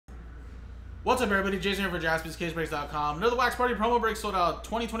What's up, everybody? Jason here for JaspysCaseBreaks.com. Another Wax Party promo break sold out.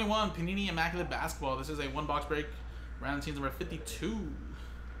 2021 Panini Immaculate Basketball. This is a one-box break. Random teams number 52.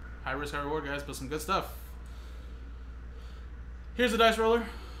 High risk, high reward, guys, but some good stuff. Here's the dice roller.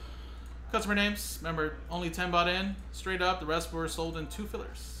 Customer names. Remember, only 10 bought in. Straight up. The rest were sold in 2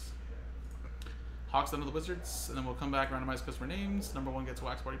 fillers. Hawks under the Wizards. And then we'll come back, randomize customer names. Number 1 gets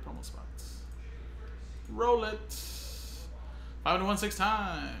Wax Party promo spots. Roll it. 5 and 1 6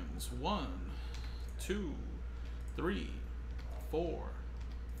 times. 1, 2, 3, 4,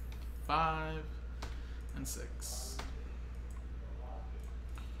 5, and 6.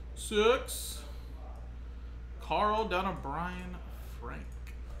 6. Carl down to Brian Frank.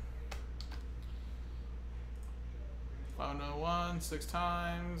 5 and 1 6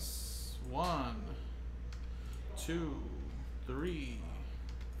 times. 1, 2, 3,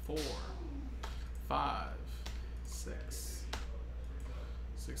 4, 5, 6.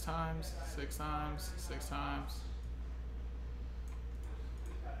 6 times, 6 times, 6 times.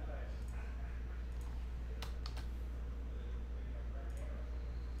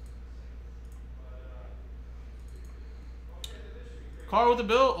 Carl with the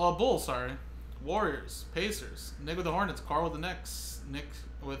Bulls, sorry. Warriors, Pacers, Nick with the Hornets, Carl with the Knicks, Nick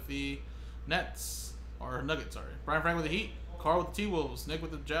with the Nets, or Nuggets, sorry. Brian Frank with the Heat, Carl with the T-Wolves, Nick with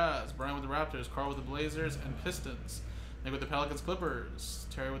the Jazz, Brian with the Raptors, Carl with the Blazers and Pistons. Nick with the Pelicans, Clippers,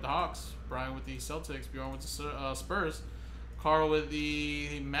 Terry with the Hawks, Brian with the Celtics, Bjorn with the Spurs, Carl with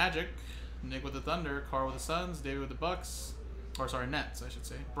the Magic, Nick with the Thunder, Carl with the Suns, David with the Bucks, or sorry, Nets, I should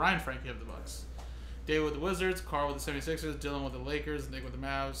say. Brian Frank, you have the Bucks. David with the Wizards, Carl with the 76ers, Dylan with the Lakers, Nick with the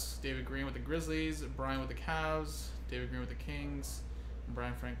Mavs, David Green with the Grizzlies, Brian with the Cavs, David Green with the Kings, and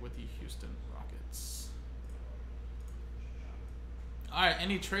Brian Frank with the Houston Rockets. Alright,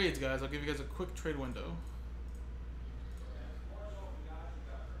 any trades, guys? I'll give you guys a quick trade window.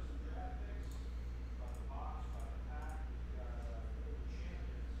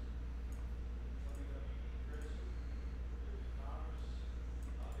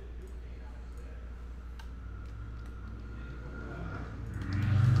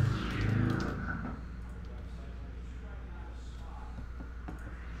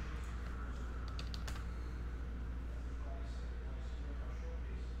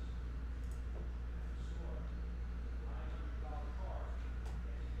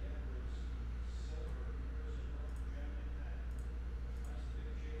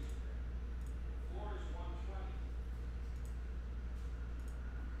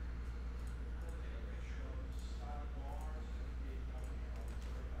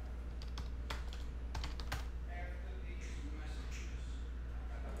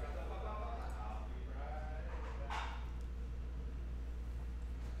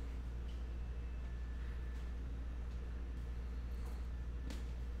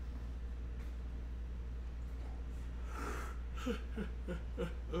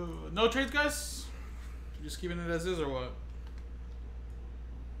 No trades, guys? You're just keeping it as is or what?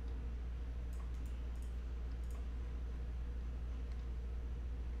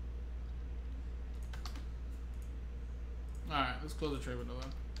 Alright, let's close the trade window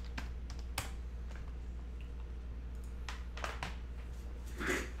then.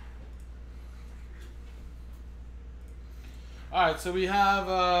 Alright, so we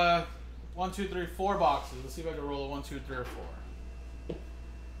have 1, 2, 3, 4 boxes. Let's see if I can roll a 1, 2, 3, or 4.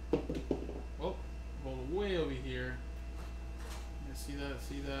 Oh, roll way over here. Yeah, see that?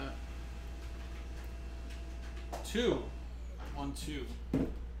 See that? 2. 1, 2.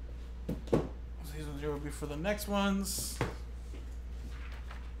 So these ones here will be for the next ones.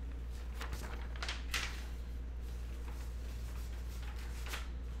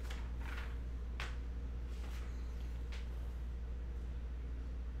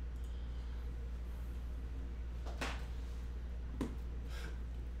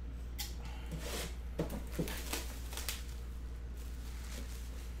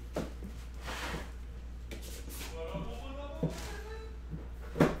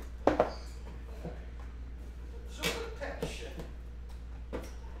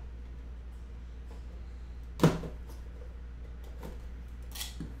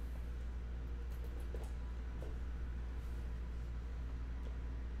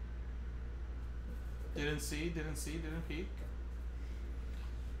 Didn't peek.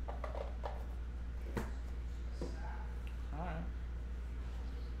 Alright.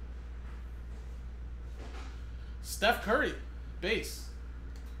 Steph Curry, base.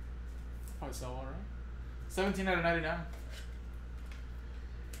 Probably sell all right. 17 out of 99.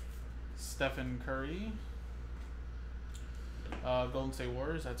 Stephen Curry. Golden State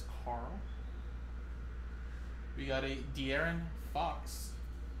Warriors, that's Carl. We got a De'Aaron Fox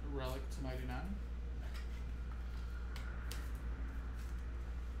relic to 99.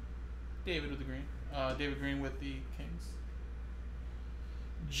 David with the green. David Green with the Kings.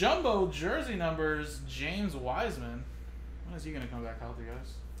 Jumbo jersey numbers, James Wiseman. When is he going to come back healthy,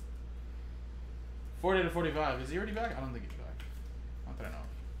 guys? 40 to 45. Is he already back? I don't think he's back. Not that I know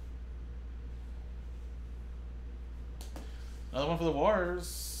of. Another one for the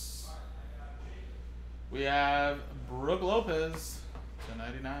Warriors. We have Brook Lopez to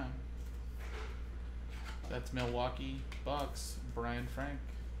 99. That's Milwaukee Bucks, Brian Frank.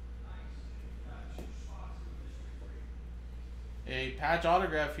 A patch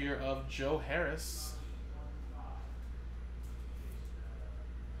autograph here of Joe Harris.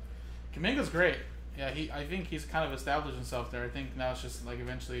 Kuminga's great. Yeah, I think he's kind of established himself there. I think now it's just like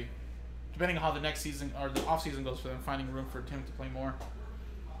eventually, depending on how the next season or the off season goes for them, finding room for him to play more.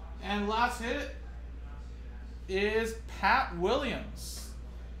 And last hit is Pat Williams.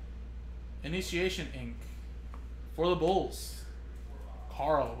 Initiation ink for the Bulls.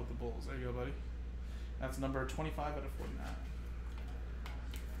 Carl with the Bulls. There you go, buddy. That's number 25 out of 49.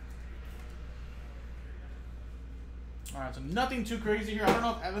 Alright, so nothing too crazy here. I don't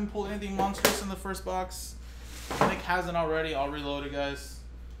know if Evan pulled anything monstrous in the first box. Nick hasn't already. I'll reload it, guys.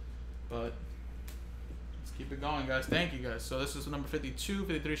 But let's keep it going, guys. Thank you, guys. So this is number 52.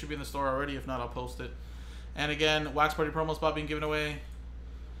 53 should be in the store already. If not, I'll post it. And again, Wax Party promo spot being given away.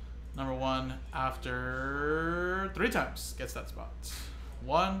 Number 1 after 3 times gets that spot.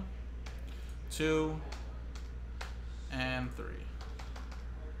 1, 2, and 3.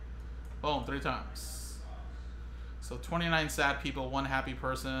 Boom, 3 times. So 29 sad people, 1 happy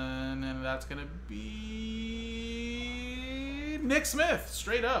person, and that's going to be Nick Smith,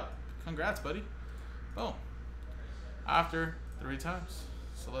 straight up. Congrats, buddy. Boom. After 3 times.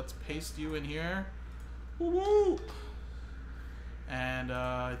 So let's paste you in here. Woo-woo! And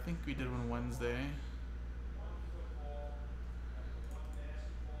I think we did one Wednesday.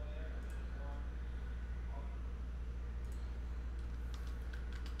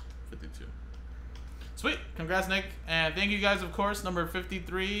 Sweet. Congrats, Nick. And thank you guys, of course. Number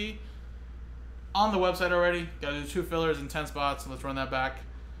 53 on the website already. Got to do 2 fillers and 10 spots. So let's run that back.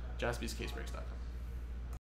 JaspysCaseBreaks.com.